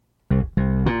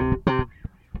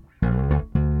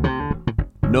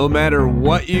No matter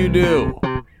what you do,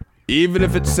 even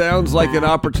if it sounds like an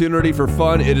opportunity for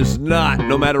fun, it is not.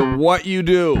 No matter what you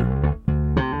do,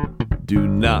 do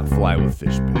not fly with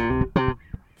Fishby.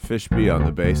 Fishby on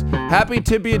the base. Happy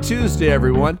Tibia Tuesday,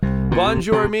 everyone.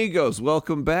 Bonjour, amigos.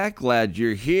 Welcome back. Glad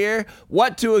you're here.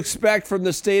 What to expect from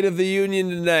the State of the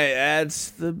Union tonight?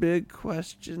 That's the big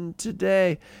question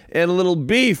today. And a little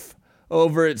beef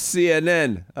over at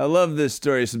CNN. I love this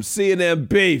story. Some CNN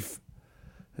beef.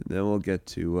 And then we'll get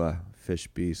to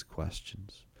Fishby's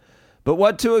questions. But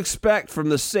what to expect from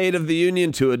the State of the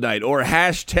Union tonight, or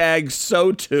hashtag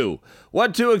SoTo?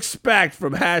 What to expect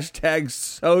from hashtag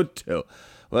SoTo?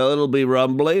 Well, it'll be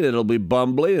rumbling, it'll be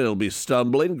bumbling, it'll be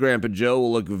stumbling. Grandpa Joe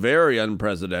will look very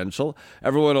unpresidential.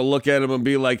 Everyone will look at him and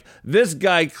be like, this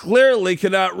guy clearly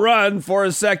cannot run for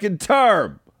a second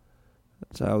term.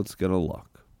 That's how it's going to look.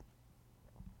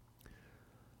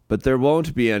 But there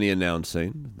won't be any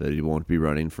announcing that he won't be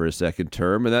running for a second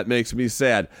term, and that makes me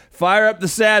sad. Fire up the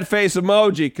sad face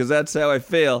emoji, because that's how I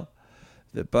feel.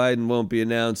 That Biden won't be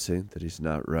announcing that he's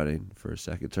not running for a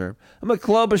second term. I'm a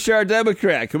Klobuchar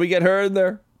Democrat. Can we get her in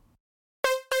there?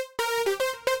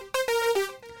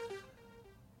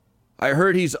 I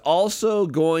heard he's also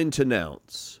going to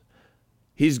announce.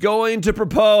 He's going to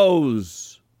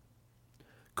propose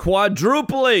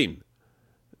quadrupling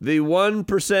the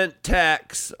 1%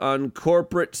 tax on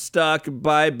corporate stock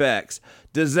buybacks.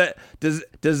 Does that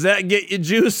get you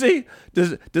juicy?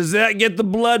 Does that get the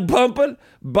blood pumping?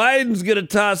 Biden's going to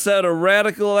toss out a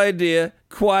radical idea,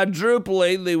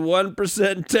 quadrupling the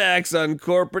 1% tax on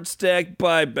corporate stock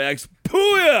buybacks.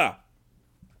 Booyah!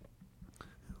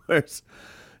 Where's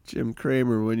Jim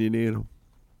Cramer when you need him?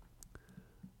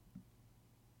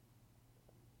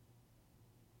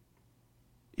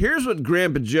 Here's what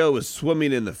Grandpa Joe is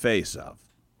swimming in the face of.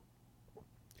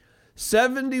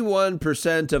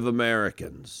 71% of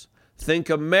Americans think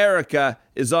America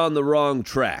is on the wrong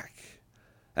track.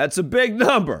 That's a big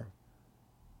number.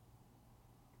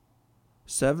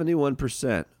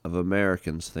 71% of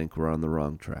Americans think we're on the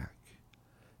wrong track.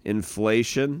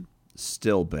 Inflation,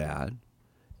 still bad.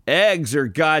 Eggs are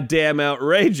goddamn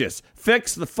outrageous.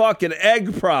 Fix the fucking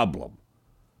egg problem.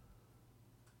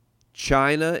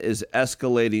 China is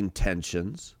escalating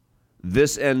tensions.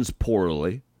 This ends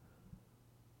poorly.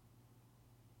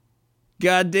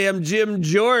 Goddamn Jim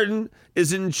Jordan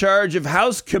is in charge of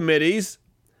House committees.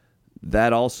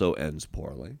 That also ends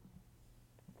poorly.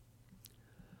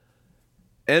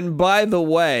 And by the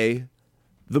way,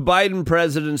 the Biden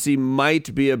presidency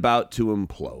might be about to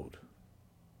implode.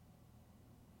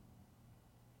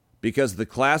 Because the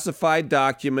classified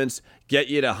documents get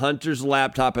you to Hunter's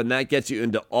laptop, and that gets you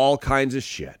into all kinds of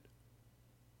shit.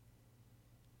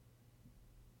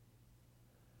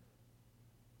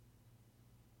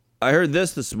 I heard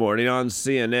this morning on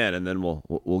CNN, and then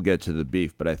we'll get to the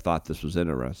beef, but I thought this was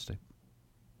interesting.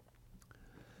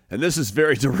 And this is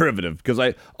very derivative, because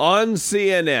on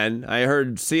CNN, I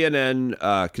heard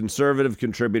CNN conservative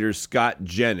contributor Scott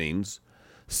Jennings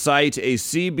cite a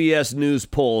CBS News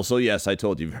poll. So yes, I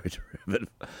told you, very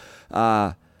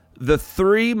derivative. The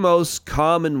three most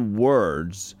common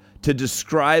words to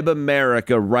describe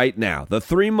America right now. The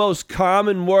three most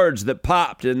common words that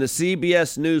popped in the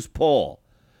CBS News poll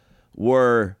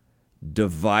were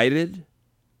divided,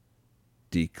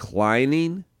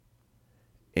 declining,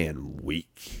 and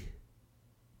weak.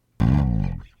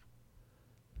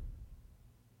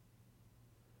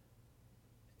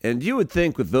 And you would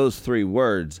think with those three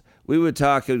words, we would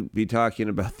be talking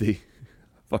about the...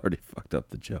 I've already fucked up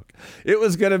the joke. It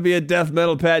was going to be a Death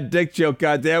Metal Pat dick joke,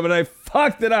 goddammit. I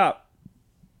fucked it up.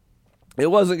 It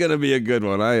wasn't going to be a good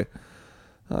one. I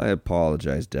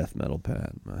apologize, Death Metal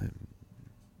Pat.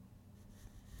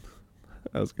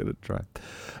 I was going to try.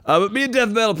 But me and Death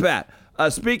Metal Pat,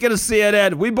 speaking of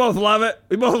CNN, we both love it.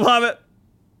 We both love it.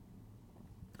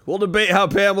 We'll debate how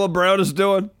Pamela Brown is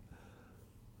doing.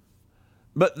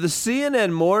 But the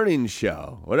CNN morning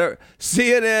show, whatever,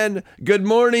 CNN Good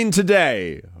Morning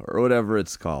Today, or whatever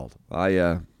it's called,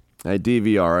 I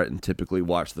DVR it and typically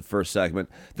watch the first segment.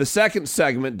 The second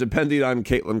segment, depending on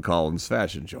Caitlin Collins'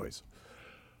 fashion choice.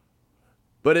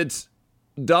 But it's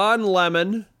Don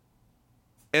Lemon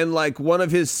and like one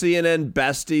of his CNN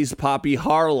besties, Poppy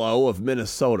Harlow of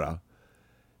Minnesota.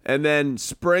 And then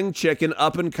spring chicken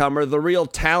up-and-comer, the real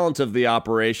talent of the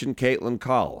operation, Caitlin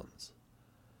Collins.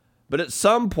 But at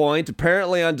some point,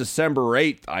 apparently on December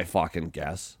 8th, I fucking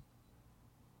guess,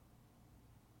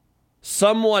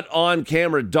 somewhat on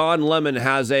camera, Don Lemon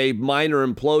has a minor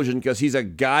implosion because he's a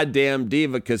goddamn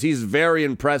diva, because he's very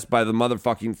impressed by the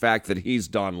motherfucking fact that he's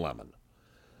Don Lemon.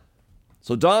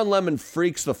 So Don Lemon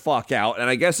freaks the fuck out, and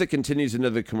I guess it continues into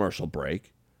the commercial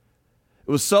break.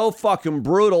 It was so fucking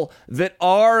brutal that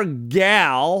our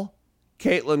gal,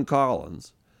 Caitlin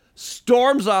Collins,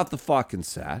 storms off the fucking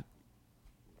set.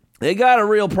 They got a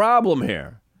real problem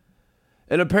here.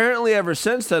 And apparently ever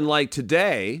since then, like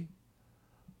today,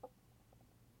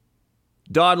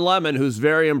 Don Lemon, who's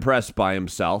very impressed by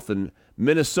himself, and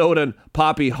Minnesotan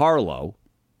Poppy Harlow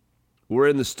were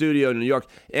in the studio in New York.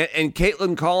 And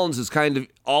Caitlin Collins has kind of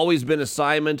always been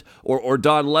assignment, or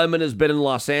Don Lemon has been in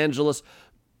Los Angeles.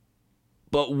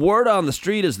 But word on the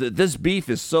street is that this beef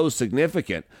is so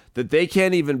significant that they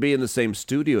can't even be in the same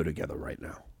studio together right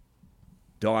now.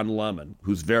 Don Lemon,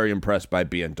 who's very impressed by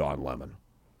being Don Lemon,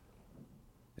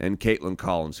 and Caitlin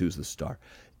Collins, who's the star.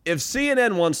 If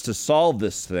CNN wants to solve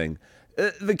this thing,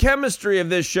 the chemistry of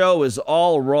this show is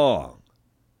all wrong.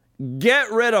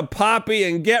 Get rid of Poppy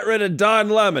and get rid of Don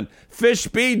Lemon.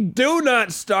 Fishby, do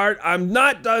not start. I'm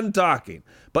not done talking.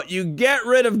 But you get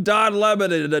rid of Don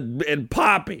Lemon and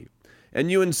Poppy, and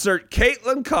you insert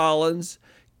Caitlin Collins,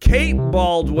 Kate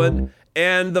Baldwin,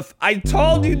 and I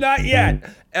told you not yet,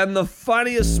 and the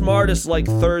funniest, smartest, like,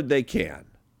 third they can.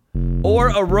 Or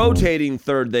a rotating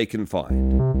third they can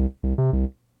find.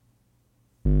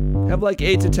 Have like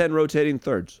 8 to 10 rotating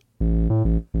thirds.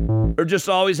 Or just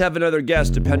always have another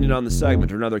guest depending on the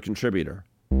segment or another contributor.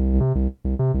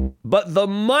 But the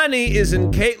money is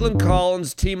in Caitlin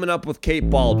Collins teaming up with Kate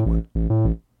Baldwin.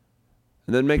 And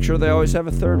then make sure they always have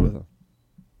a third with them.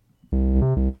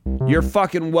 You're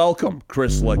fucking welcome,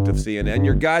 Chris Licht of CNN.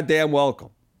 You're goddamn welcome.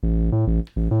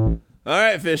 All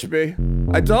right, Fishby.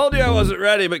 I told you I wasn't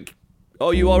ready, but...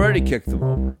 Oh, you already kicked them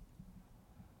over.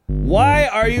 Why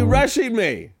are you rushing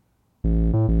me?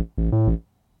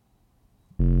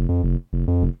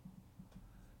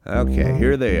 Okay,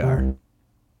 here they are.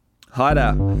 Hot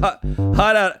out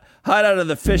of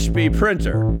the Fishby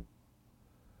printer.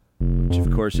 Which,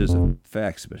 of course, is a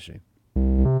fax machine.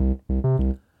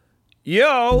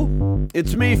 Yo,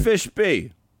 it's me,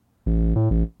 Fishby.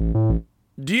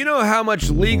 Do you know how much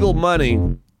legal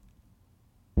money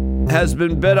has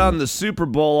been bet on the Super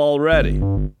Bowl already?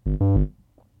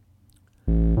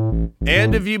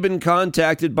 And have you been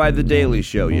contacted by The Daily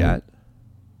Show yet?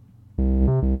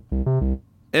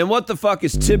 And what the fuck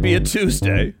is Tibia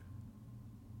Tuesday?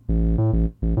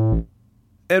 And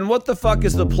what the fuck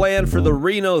is the plan for the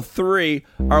Reno 3?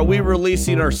 Are we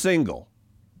releasing our single?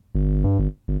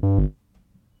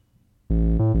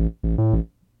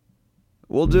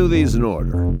 We'll do these in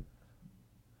order.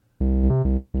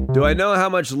 Do I know how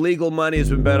much legal money has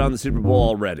been bet on the Super Bowl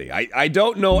already? I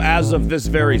don't know as of this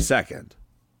very second.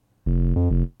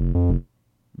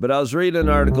 But I was reading an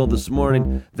article this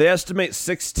morning. They estimate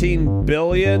 $16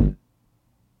 billion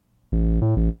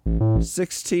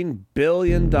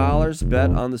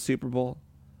bet on the Super Bowl.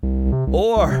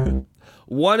 Or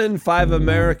 1 in 5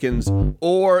 Americans,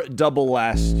 or double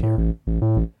last year.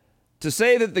 To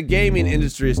say that the gaming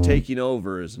industry is taking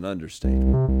over is an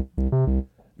understatement.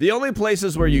 The only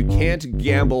places where you can't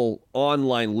gamble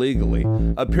online legally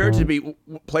appear to be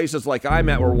places like I'm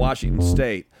at, or Washington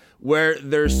State, where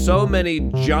there's so many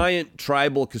giant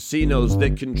tribal casinos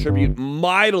that contribute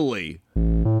mightily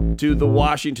to the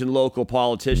Washington local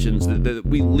politicians that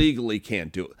we legally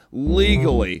can't do it.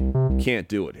 Legally can't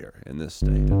do it here in this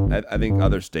state. I think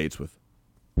other states with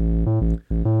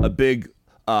a big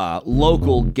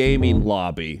local gaming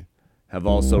lobby have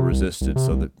also resisted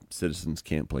so that citizens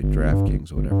can't play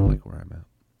DraftKings or whatever, like where I'm at.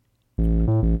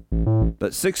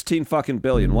 But 16 fucking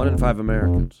billion, 1 in 5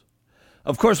 Americans.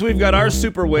 Of course, we've got our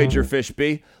super wager,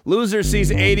 Fishby. Loser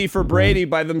sees 80 for Brady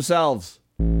by themselves.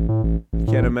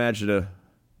 Can't imagine a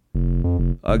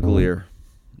uglier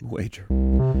wager.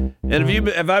 And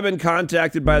have I been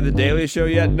contacted by The Daily Show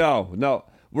yet? No.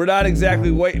 We're not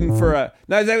exactly waiting for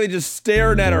not exactly just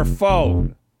staring at our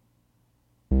phone.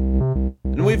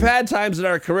 And we've had times in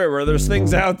our career where there's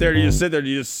things out there, you just sit there and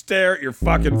you just stare at your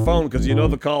fucking phone because you know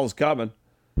the call is coming.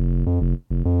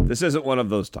 This isn't one of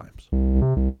those times.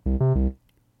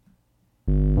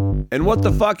 And what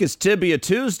the fuck is Tibia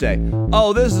Tuesday?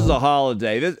 Oh, this is a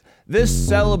holiday. This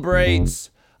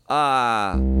celebrates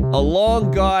a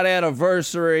long gone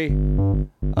anniversary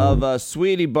of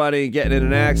Sweetie Bunny getting in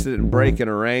an accident and breaking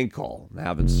her ankle, and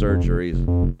having surgeries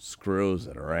and screws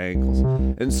at her ankles.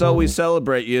 And so we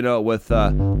celebrate, with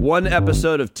one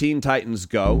episode of Teen Titans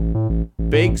Go,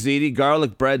 baked ziti,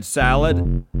 garlic bread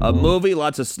salad, a movie,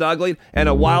 lots of snuggling, and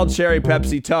a wild cherry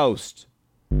Pepsi toast.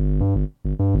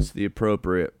 It's the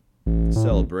appropriate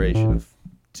celebration of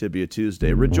Tibia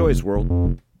Tuesday. Rejoice,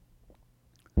 world.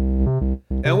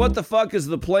 And what the fuck is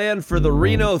the plan for the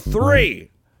Reno 3?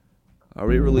 Are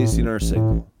we releasing our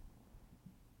single?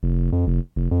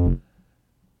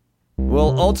 Well,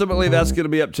 Well, ultimately, that's going to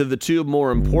be up to the two more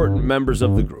important members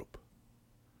of the group.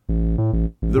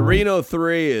 The Reno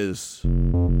 3 is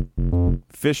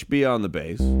Fishby on the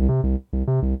bass,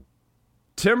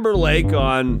 Timberlake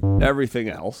on everything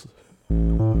else,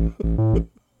 and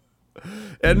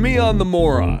me on the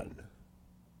moron.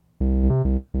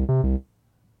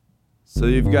 So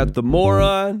you've got the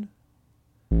moron,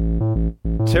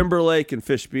 Timberlake, and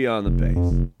Fishby on the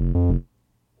bass.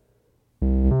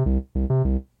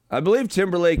 I believe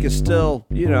Timberlake is still,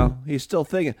 he's still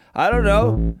thinking. I don't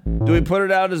know. Do we put it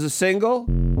out as a single?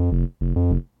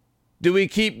 Do we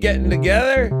keep getting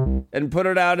together and put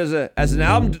it out as an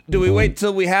album? Do we wait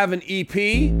till we have an EP?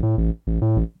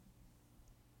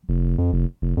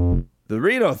 The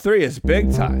Reno 3 is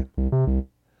big time.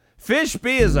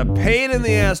 Fishby is a pain in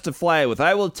the ass to fly with.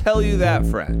 I will tell you that,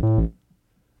 friend.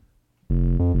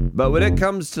 But when it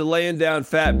comes to laying down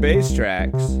fat bass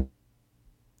tracks,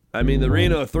 I mean, the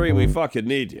Reno 3, we fucking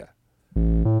need you.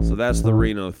 So that's the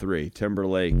Reno 3.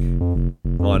 Timberlake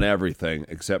on everything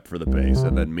except for the bass,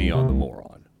 and then me on the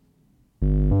moron.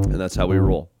 And that's how we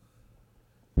roll.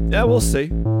 Yeah, we'll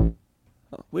see.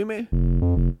 We may.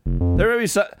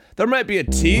 There might be a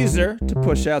teaser to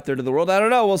push out there to the world. I don't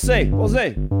know. We'll see. We'll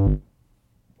see.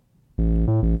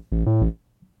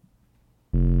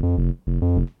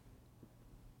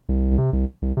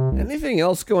 Anything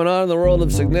else going on in the world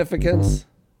of significance?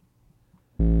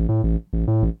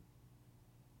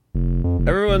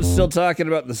 Everyone's still talking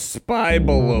about the spy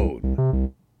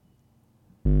balloon.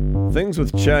 Things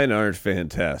with China aren't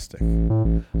fantastic.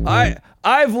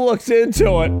 I've looked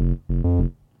into it.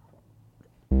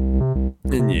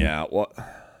 And yeah,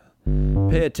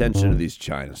 pay attention to these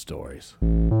China stories.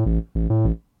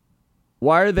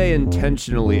 Why are they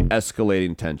intentionally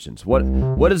escalating tensions?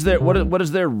 What is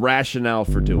their rationale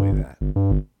for doing that?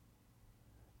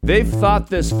 They've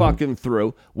thought this fucking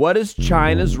through. What is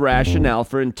China's rationale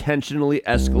for intentionally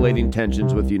escalating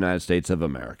tensions with the United States of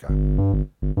America?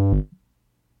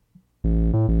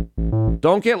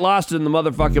 Don't get lost in the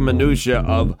motherfucking minutia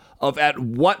of at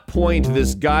what point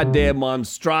this goddamn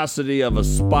monstrosity of a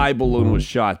spy balloon was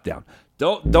shot down.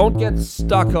 Don't get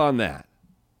stuck on that.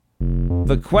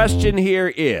 The question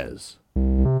here is,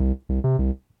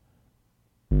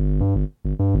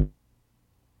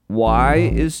 why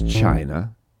is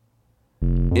China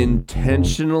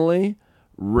intentionally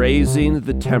raising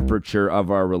the temperature of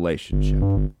our relationship?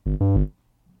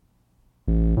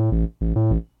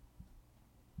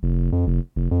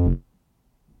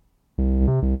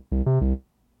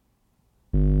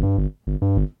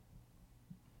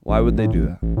 Why would they do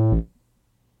that?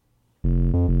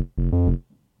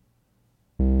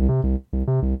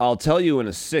 I'll tell you in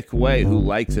a sick way who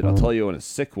likes it. I'll tell you in a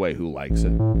sick way who likes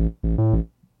it.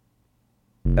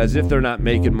 As if they're not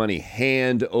making money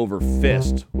hand over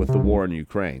fist with the war in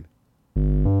Ukraine.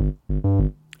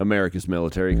 America's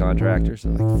military contractors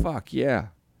are like, fuck yeah.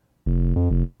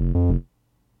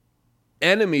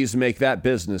 Enemies make that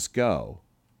business go.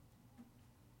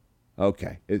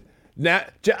 Okay. I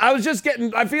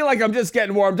feel like I'm just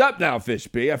getting warmed up now,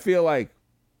 Fishby. I feel like.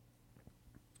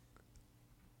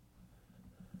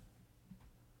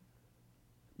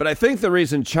 But I think the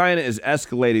reason China is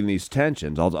escalating these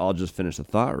tensions, I'll just finish the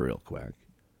thought real quick.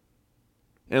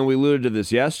 And we alluded to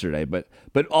this yesterday, but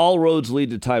all roads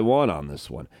lead to Taiwan on this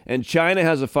one. And China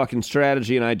has a fucking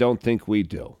strategy, and I don't think we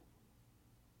do.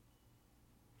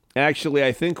 Actually,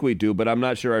 I think we do, but I'm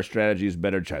not sure our strategy is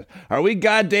better than China's. Are we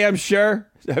goddamn sure?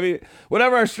 I mean,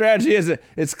 whatever our strategy is,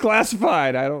 it's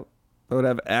classified. I don't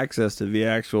have access to the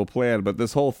actual plan, but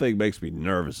this whole thing makes me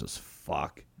nervous as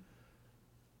fuck.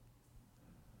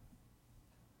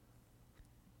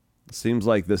 It seems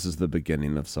like this is the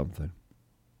beginning of something.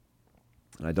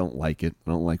 I don't like it.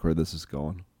 I don't like where this is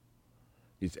going.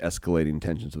 These escalating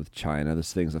tensions with China.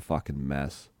 This thing's a fucking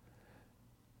mess.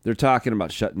 They're talking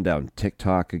about shutting down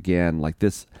TikTok again. Like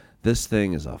this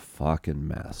thing is a fucking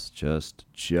mess. Just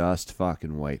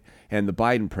fucking wait. And the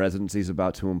Biden presidency's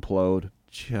about to implode.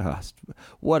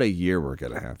 What a year we're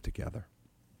going to have together.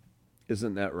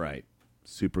 Isn't that right?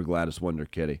 Super Gladys Wonder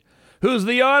Kitty. Who's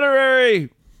the honorary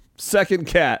second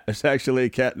cat? There's actually a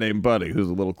cat named Buddy who's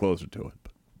a little closer to it.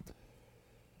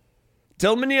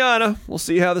 Till mañana. We'll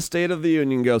see how the State of the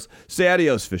Union goes. Say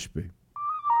adios, Fishby.